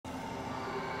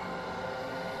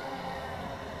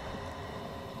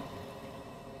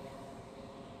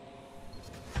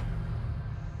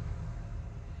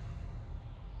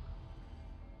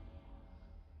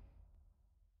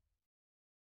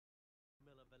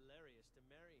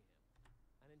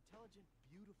intelligent,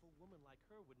 beautiful woman like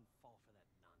her wouldn't fall for that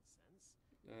nonsense.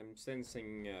 I'm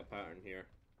sensing a pattern here.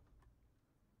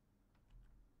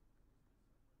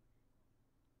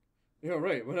 You're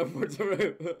right. When upwards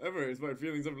ever is my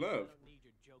feelings of I love. don't need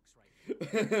your jokes right now.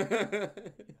 You have a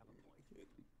point.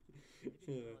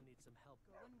 Maybe the girl needs some help.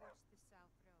 Go and watch the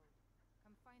South Road.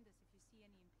 Come find us if you see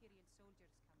any Imperial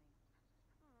soldiers coming.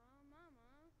 Aw, Mama.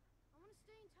 I want to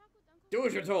stay and talk with Uncle. Do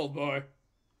as you're told, boy.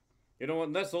 You don't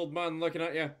want this old man looking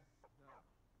at you. Now,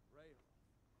 Ray,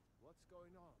 what's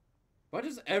going on? Why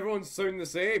does everyone sound the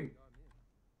same?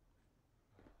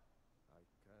 I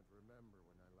can't remember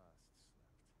when I last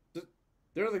slept.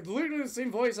 They're like literally the same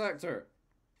voice actor.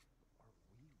 Are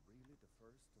we really the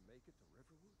first to make it to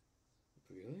Riverwood?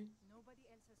 Really? Nobody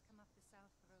else has come up the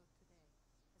South Road today,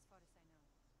 as far as I know.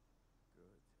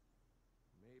 Good.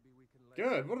 Maybe we can let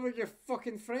Good. What about your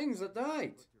fucking friends that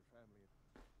died? put your family.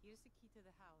 Here's the key to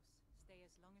the house. Stay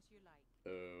as long as you like.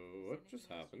 Oh, what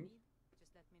just happened?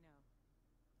 Just let me know.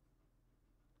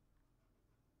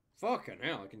 Fucking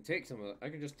hell, I can take some of that.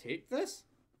 I can just take this?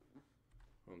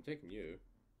 Oh, I'm taking you.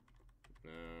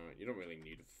 No, you don't really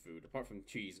need food, apart from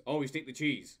cheese. Always take the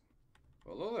cheese.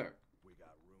 Well, hello there. We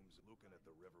got rooms looking at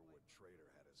the Riverwood trader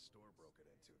had his store broken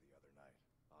into the other night.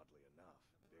 Oddly enough,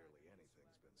 barely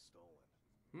anything's been stolen.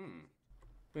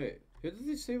 Wait, who did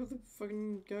they say what the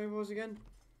fucking guy was again?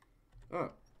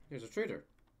 Oh, here's a trader.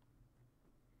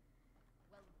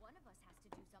 Well, one of us has to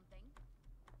do something.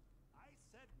 I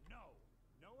said no.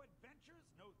 No adventures,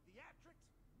 no theatrics,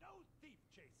 no thief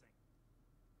chasing.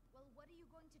 Well, what are you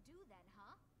going to do then,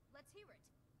 huh? Let's hear it.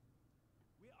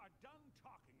 We are done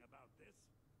talking about this.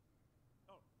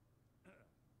 Oh, a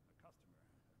customer.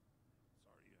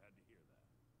 Sorry you had to hear that.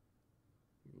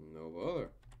 No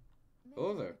bother. Maybe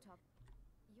Hello we there. could talk.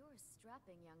 You're a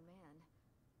strapping young man.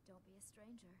 Don't be a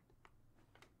stranger.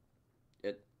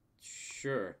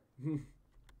 Sure.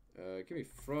 Give me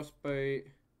frostbite.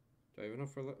 Do I have enough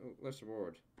for lesser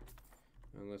ward?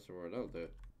 And lesser ward, that'll do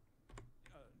it.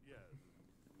 Yeah.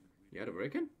 You had a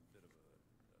break-in? Bit of a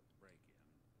break-in.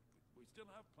 We still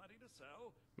have plenty to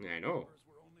sell. Yeah, I know.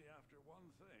 We're only after one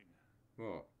thing.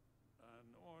 What?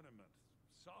 An ornament.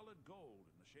 Solid gold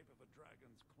in the shape of a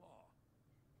dragon's claw.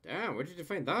 Damn, where did you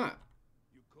find that?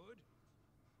 You could?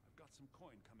 I've got some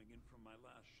coin coming in from my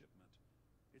last shipment.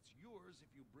 It's yours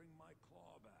if you bring my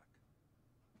claw back.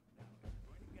 Now, if you're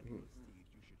going to get those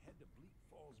thieves, you should head to Bleak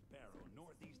Falls Barrow,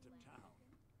 northeast of town.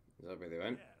 Is that where they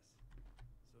went? Yes.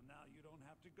 So now you don't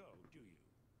have to go, do you?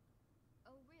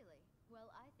 Oh, really? Well,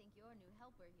 I think your new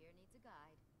helper here needs a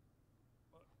guide.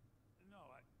 No,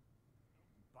 I...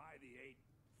 Buy the 8,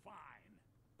 fine.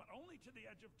 But only to the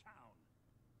edge of town.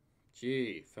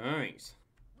 Gee, thanks.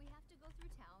 We have to go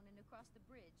through town and across the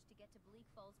bridge to get to Bleak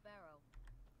Falls Barrow.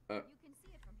 You can see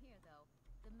it from here, though.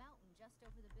 The mountain just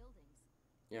over the buildings.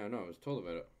 Yeah, I know, I was told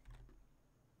about it.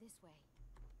 This way.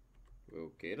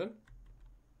 Okay then.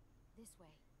 This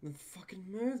way. Then fucking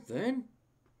move then.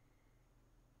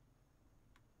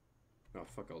 Oh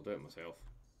fuck, I'll do it myself.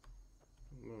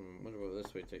 Wonder what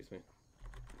this way takes me.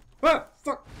 Ah!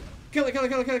 Fuck! Kill it, kill it,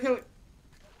 kill it, kill it, kill it!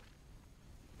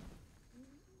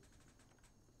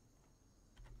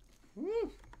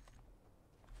 Woo!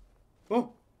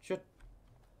 Oh! Shit.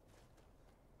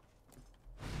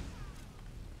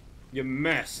 You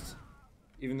missed!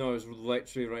 Even though I was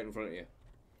literally right in front of you.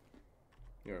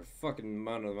 You're a fucking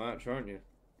man of the match, aren't you?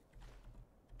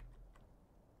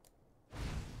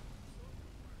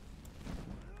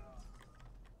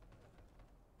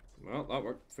 Well, that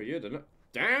worked for you, didn't it?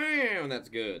 Damn, that's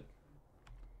good.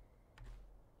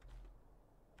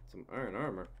 Some iron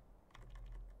armor.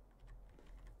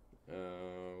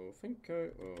 I think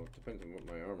oh, depends on what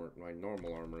my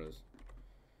normal armor is.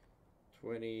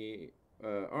 20,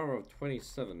 armor of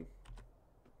 27.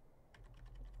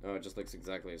 Oh, it just looks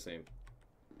exactly the same.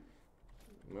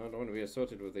 No, I don't want to be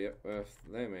associated with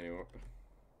them anymore.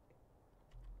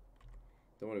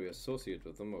 Don't want to be associated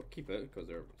with them. I'll keep it because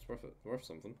it's worth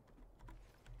something.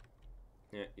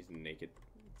 Yeah, he's naked.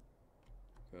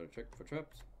 Gotta check for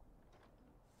traps.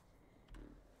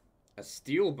 A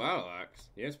steel battle axe?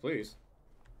 Yes, please.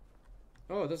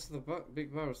 Oh, this is the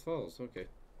Big Barrow's Falls. Okay.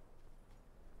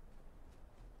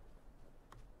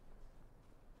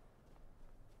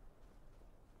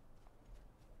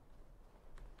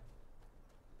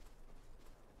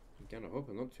 Again, I hope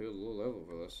I'm not too low level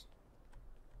for this.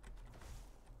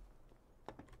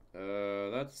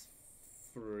 That's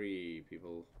 3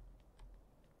 people.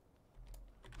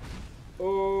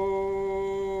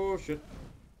 Oh shit!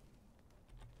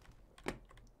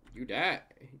 You died.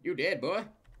 You dead, boy.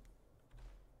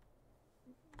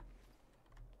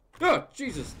 Oh,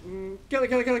 Jesus. Kill it,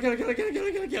 kill it, kill it, kill it, kill it, kill it, kill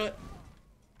it, kill it, kill it.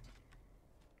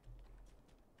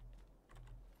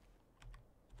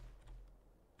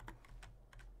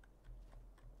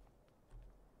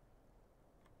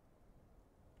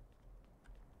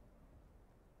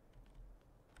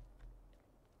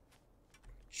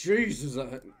 Jesus,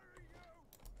 that...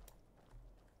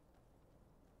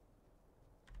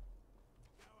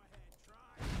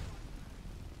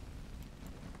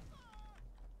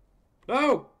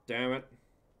 Oh, damn it.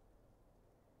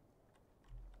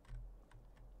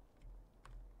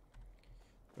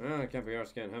 Ah, I can't be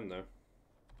arsed getting him though.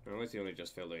 Unless he only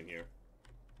just fell down here.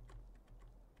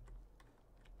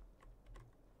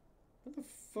 What the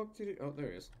fuck did he... Oh, there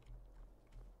he is.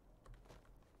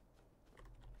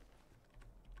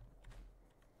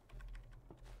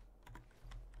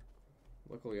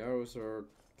 Luckily arrows are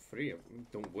free.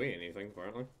 Don't weigh anything,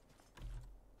 apparently.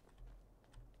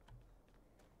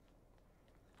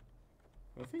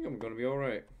 I think I'm gonna be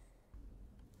alright.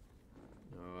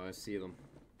 Oh, I see them.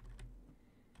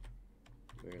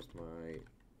 Where's my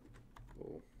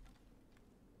bow?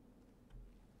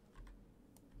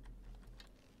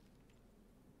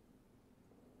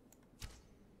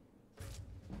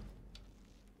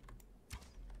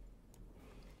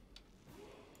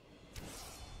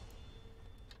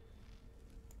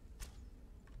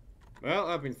 Well,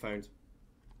 I've been found.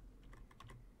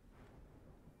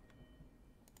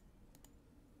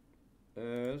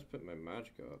 Let's put my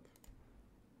magic up.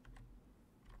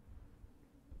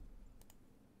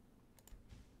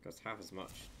 Costs half as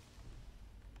much.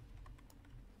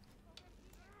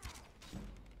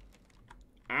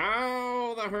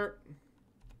 Ow, that hurt.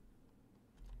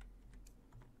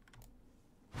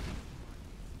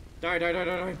 Die, die, die, die,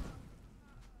 die.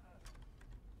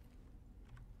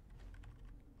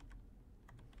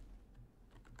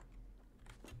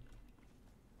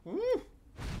 Woo.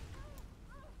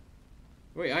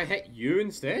 Wait, I hit you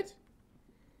instead?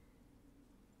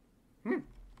 A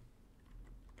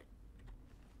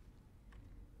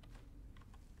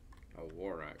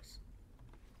war axe.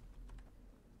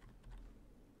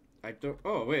 I don't...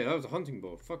 Oh, wait, that was a hunting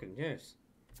bow. Fucking yes.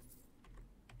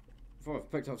 I thought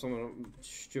I've picked up something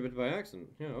stupid by accident.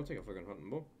 Yeah, I'll take a fucking hunting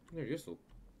bow. They're useful.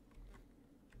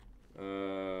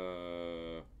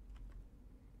 Ooh,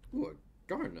 a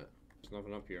garnet. There's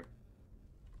nothing up here.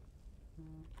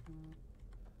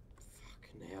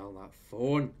 Fucking hell, that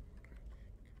phone.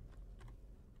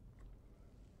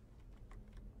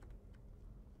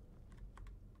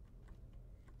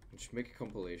 Just make a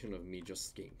compilation of me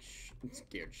just getting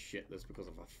scared shitless because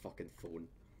of a fucking phone.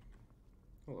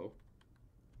 Hello.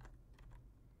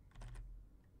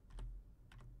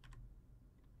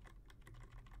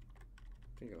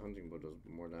 I think a hunting bow does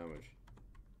more damage.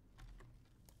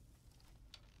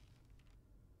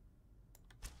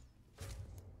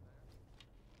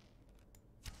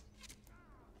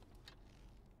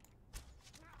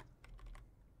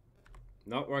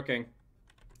 Not working.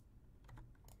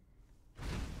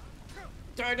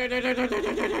 Die, die, die, die, die, die,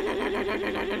 die, die, die,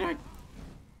 die, die, die, die.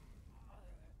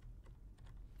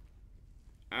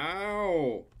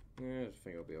 Ow! Yeah, I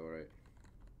think I'll be alright.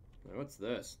 Now what's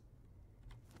this?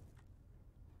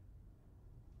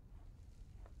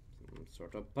 Some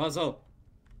sort of puzzle.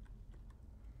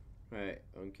 Right,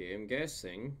 okay, I'm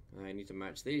guessing I need to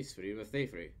match these three with they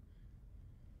three.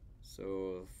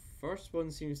 So, first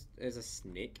one seems is a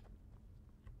snake.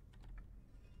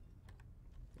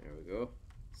 There we go.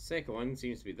 Second one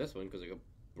seems to be this one because it got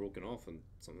broken off and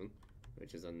something,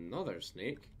 which is another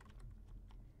snake.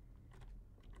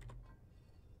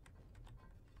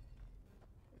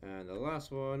 And the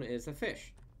last one is a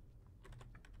fish.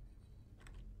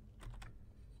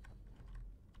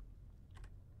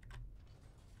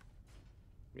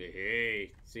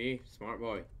 Hey, see? Smart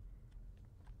boy.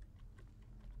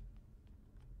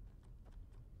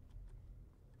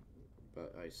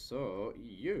 But I saw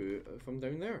you from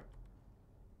down there.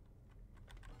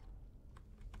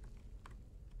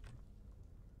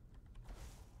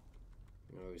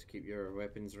 Always keep your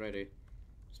weapons ready,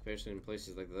 especially in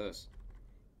places like this.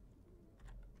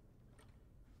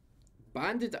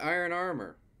 Banded iron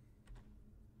armor.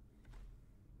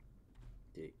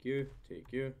 Take you, take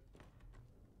you,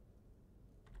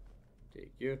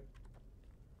 take you.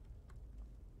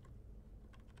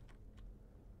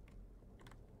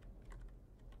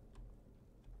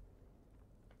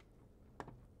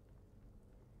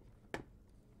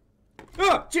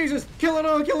 Ah, Jesus! Kill it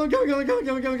all! Kill him! Kill him! Kill him! Kill him!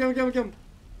 Kill him! Kill him! Kill him! Kill him! Kill him!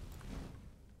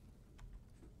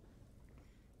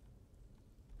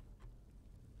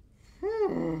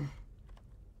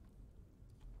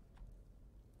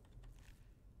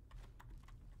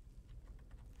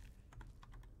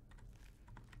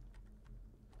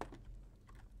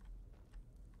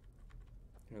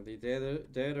 Are they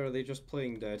dead or are they just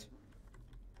playing dead?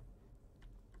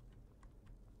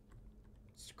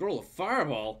 Scroll of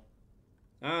Fireball?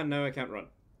 Ah, no, I can't run.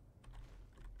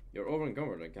 You're over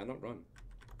encumbered, I cannot run.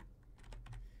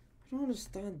 I don't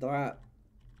understand that.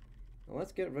 Well,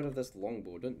 let's get rid of this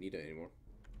longbow, don't need it anymore.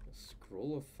 A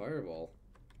scroll of Fireball.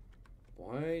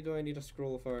 Why do I need a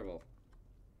scroll of Fireball?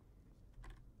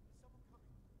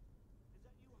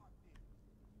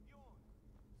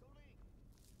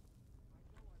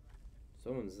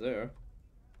 Someone's there.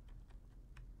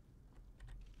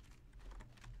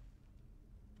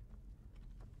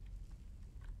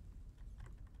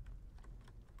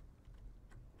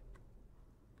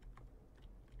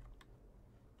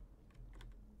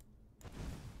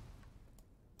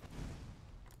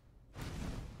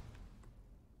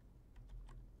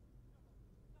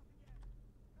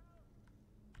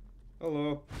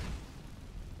 Hello.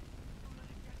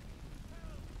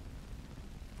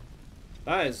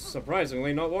 That is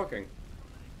surprisingly not walking.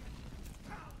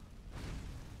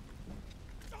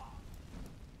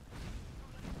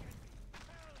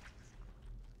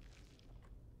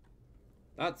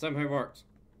 That somehow worked.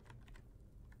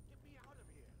 Get me out of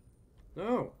here.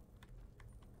 No.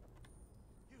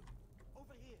 You,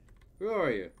 over here. Who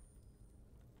are you?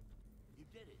 You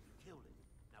did it. You killed it.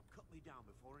 Now cut me down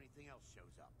before anything else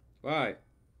shows up. Why?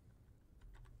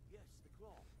 Yes, the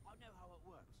claw. I know how it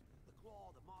works. The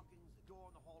claw, the markings, the door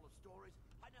in the Hall of Stories.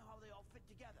 I know how they all fit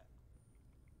together.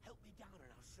 Help me down and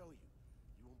I'll show you.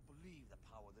 You won't believe the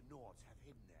power the Nords have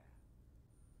hidden there.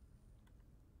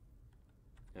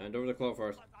 Hand over the claw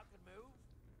first. Like I can move?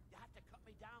 You have to cut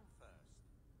me down first.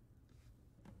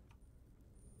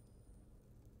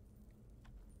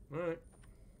 Alright.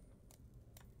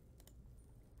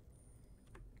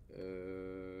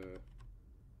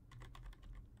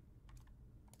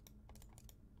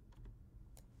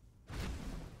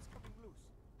 It's coming loose.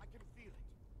 I can feel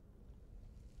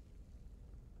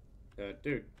it.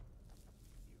 Dude. You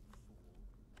fool.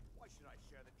 Why should I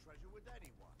share the treasure with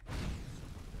anyone?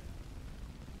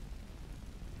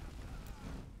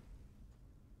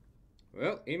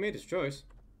 Well, he made his choice.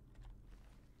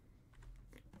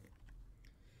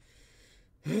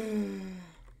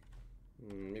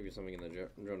 Maybe something in the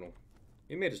journal.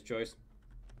 He made his choice.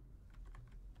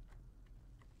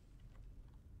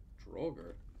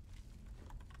 Droger?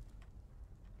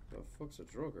 The fuck's a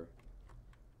Droger?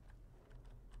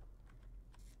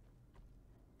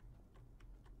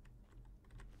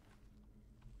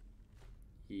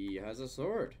 He has a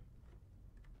sword.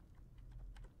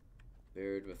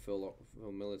 Buried with full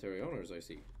military honors, I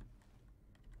see.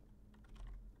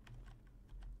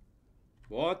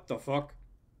 What the fuck?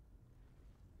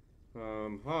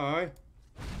 Hi.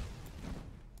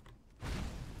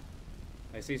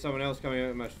 I see someone else coming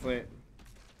out of my flame.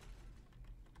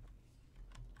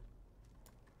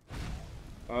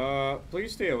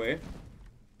 Please stay away.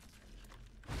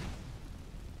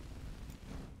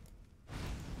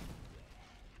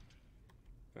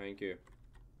 Thank you.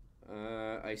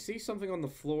 I see something on the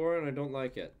floor and I don't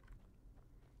like it.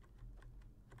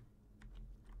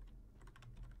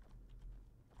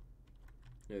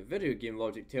 Now, video game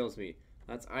logic tells me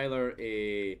that's either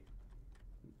a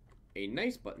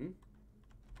nice button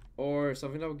or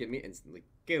something that will get me instantly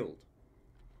killed.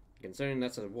 Considering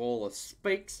that's a wall of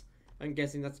spikes, I'm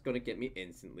guessing that's gonna get me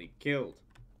instantly killed.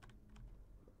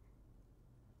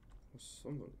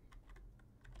 Someone.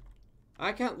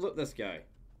 I can't look this guy.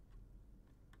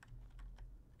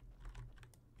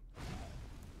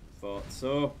 Thought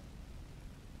so.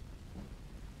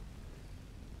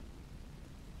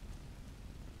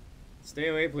 Stay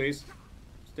away, please.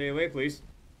 Stay away, please.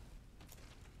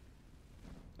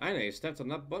 I know you stepped on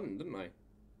that button, didn't I?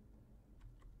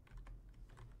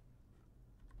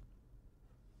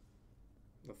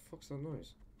 The fuck's that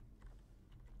noise?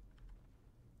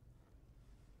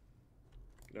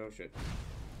 No shit.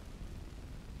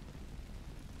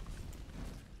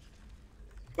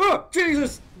 Oh,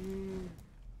 Jesus!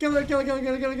 Kill it, kill it, kill it,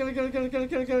 kill it, kill it, kill it, kill it, kill it, kill it,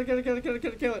 kill it, kill it, kill it, kill it, kill it,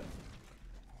 kill it, kill it.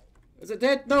 Is it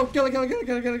dead? No, kill it, kill it, kill it,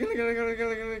 kill it, kill it, kill it, kill it, kill it,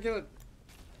 kill it, kill it, kill it.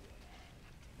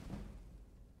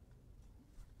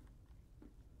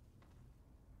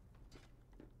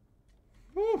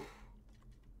 Whew.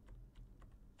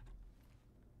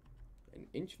 An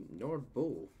ancient Nord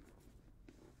bow.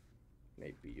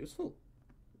 Might be useful.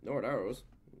 Nord arrows.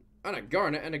 And a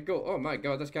garnet and a gold. Oh my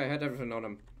god, this guy had everything on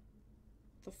him.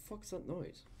 What the fuck's that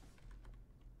noise?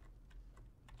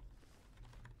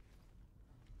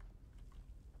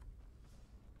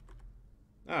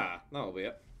 Ah, that'll be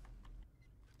it.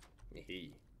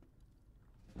 Hee.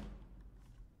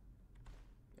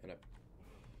 And a...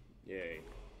 Yay.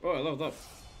 Oh, I leveled up.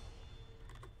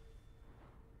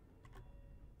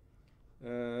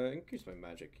 Increase my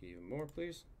magic even more,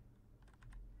 please.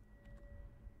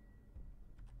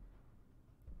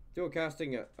 Dual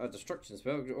casting a destruction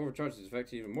spell overcharges its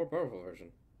effect to even more powerful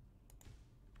version.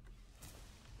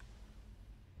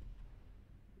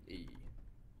 E.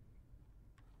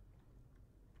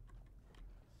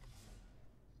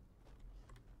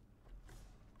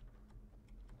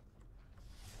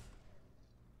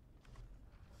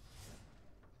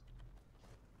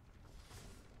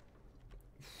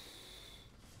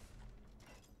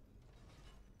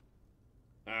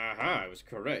 Aha, I was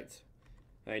correct.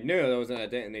 I knew there wasn't a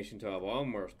detonation to a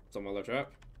bomb or some other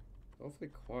trap.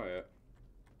 Awfully quiet.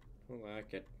 Don't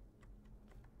like it.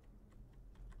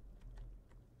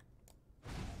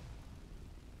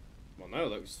 Well, now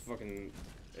it looks fucking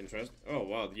interesting. Oh,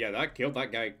 wow. Yeah, that killed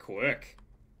that guy quick.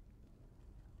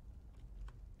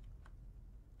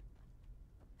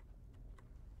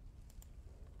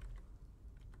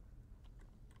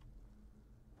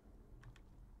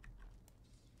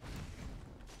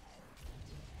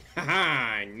 Haha,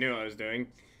 I knew what I was doing.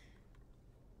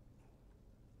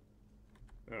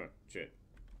 Oh, shit.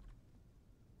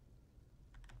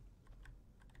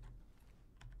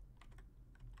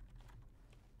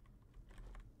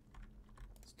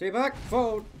 Stay back,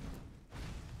 forward.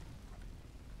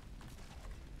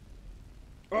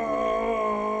 Oh!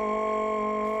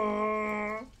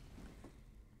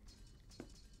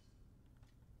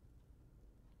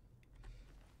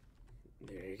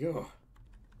 There you go.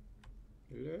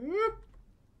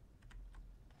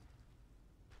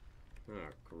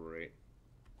 Oh, great.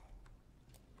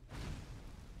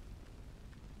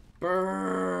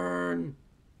 Burn!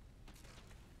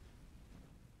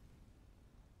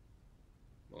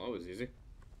 Well, that was easy.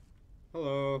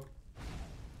 Hello.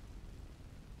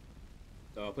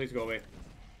 Oh, please go away.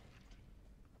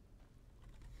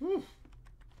 Whew.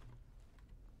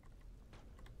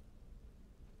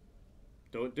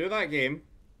 Don't do that, game.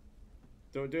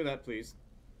 Don't do that, please.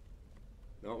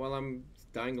 Not while I'm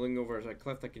dangling over a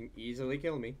cliff that can easily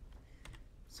kill me.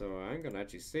 So I'm gonna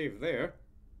actually save there.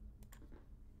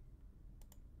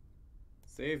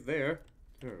 Save there.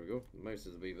 There we go. The mouse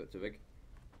is a wee bit too big.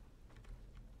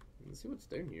 Let's see what's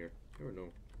down here. Never know.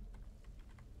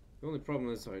 The only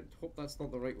problem is I hope that's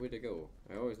not the right way to go.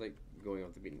 I always like going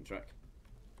off the beaten track.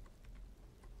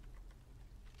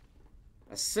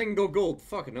 A single gold.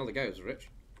 Fucking hell, the guy was rich.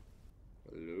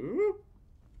 Hello?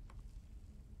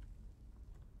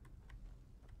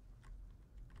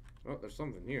 Oh, there's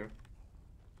something here.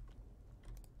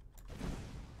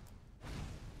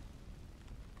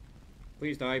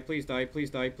 Please die, please die,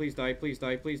 please die, please die, please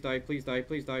die, please die, please die,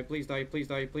 please die, please die, please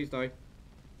die, please die.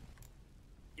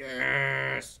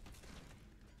 Yes!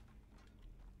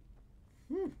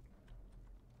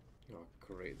 Oh,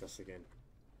 great, this again.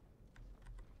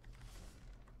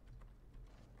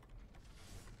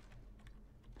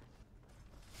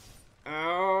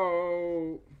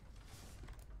 Ow!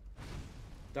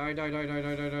 Die, die, die, die,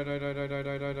 die, die, die, die, die, die,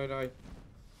 die, die, die, die.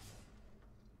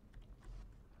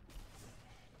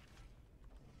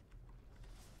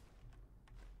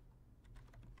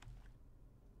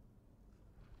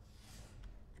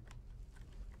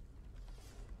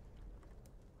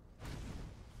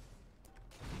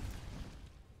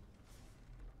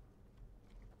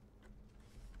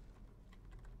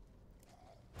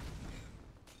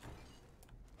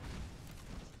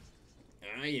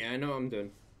 Yeah, I know what I'm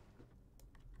doing.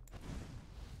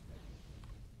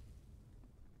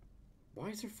 Why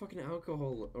is there fucking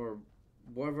alcohol or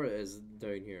whatever it is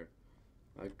down here?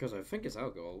 Because I think it's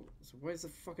alcohol. So why is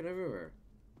it fucking everywhere?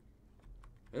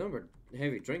 I know we're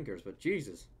heavy drinkers, but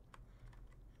Jesus.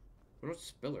 We're not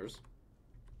spillers.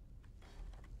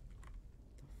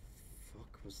 The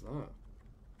fuck was that?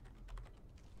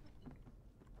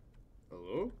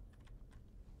 Hello?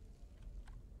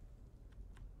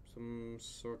 Some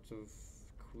sort of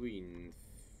queen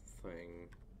thing.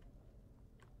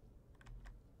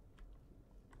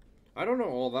 I don't know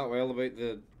all that well about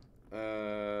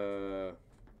the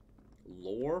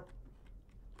lore.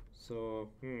 So,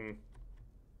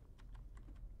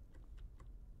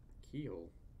 Keyhole.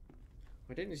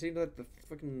 I didn't see that the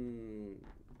fucking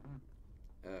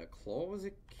claw was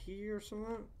a key or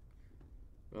something.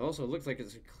 It also looks like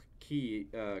it's a key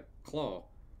claw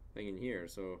thing in here,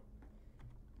 so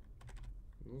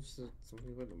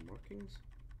something about the markings?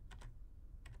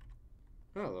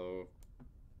 Hello.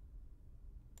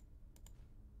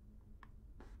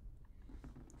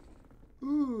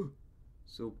 Ooh.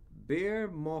 So bear,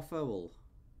 moth, owl.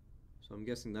 So I'm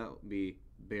guessing that would be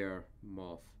bear,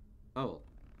 moth, owl.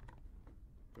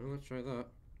 Well, let's try that.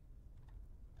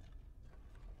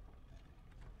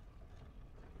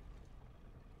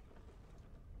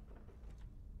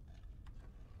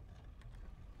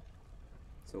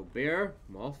 So bear,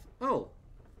 moth. Oh.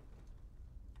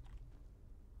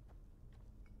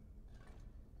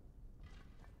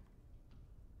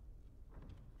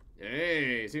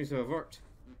 Hey, seems to have worked.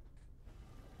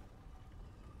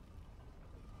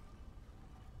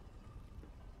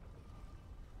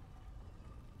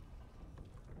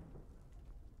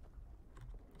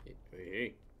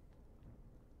 Hey.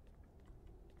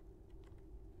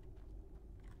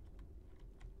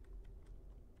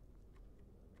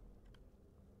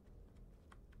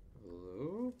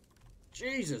 Hello?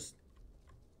 Jesus!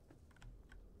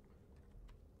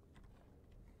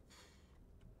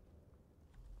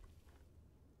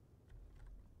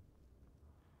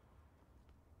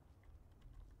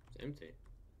 It's empty.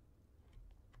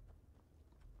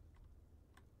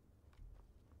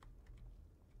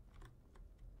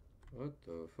 What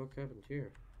the fuck happened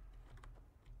here?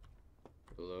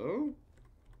 Hello?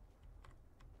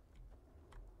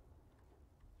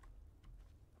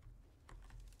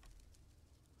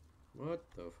 What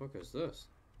the fuck is this?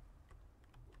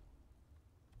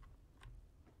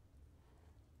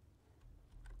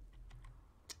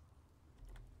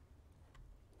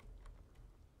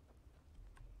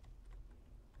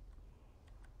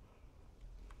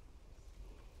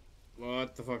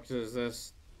 What the fuck is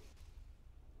this?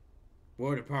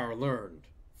 Word of power learned.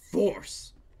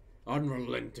 Force!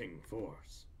 Unrelenting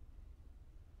force.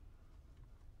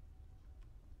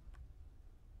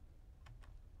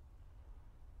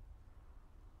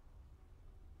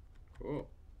 Cool.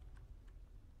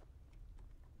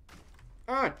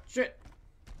 Ah, shit!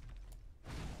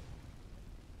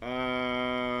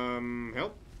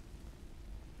 Help?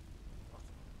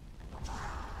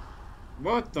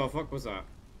 What the fuck was that?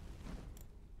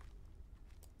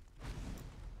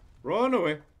 Run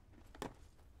away!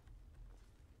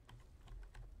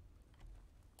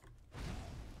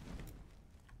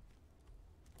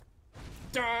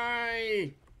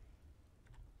 Die!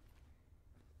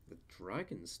 The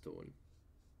Dragonstone.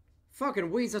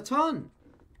 Fucking weighs a ton!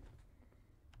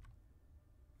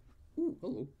 Ooh,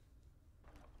 hello.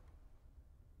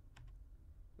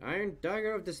 Iron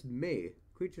Dagger of Dismay.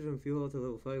 Creatures and fuel to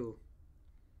level 5.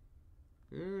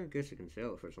 I guess you can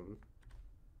sell it for something.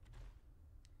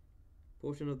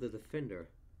 Potion of the Defender.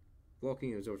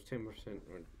 Blocking absorbs 10%.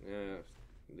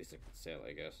 At least I can sell it,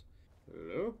 I guess.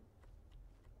 Hello?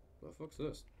 The fuck's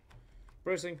this?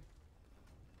 Pressing.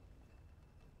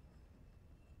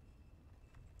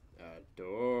 A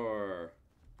door.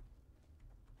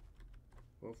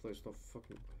 Hopefully it's not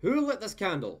fucking... Who lit this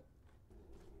candle?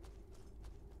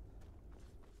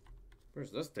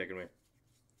 Where's this taking me?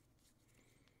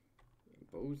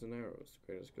 Bows and arrows.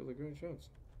 Greatest skill to great shots.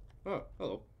 Oh,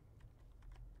 hello.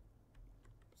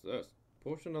 What's this?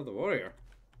 Potion of the warrior.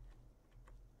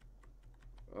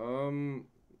 How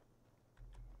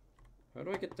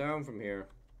do I get down from here?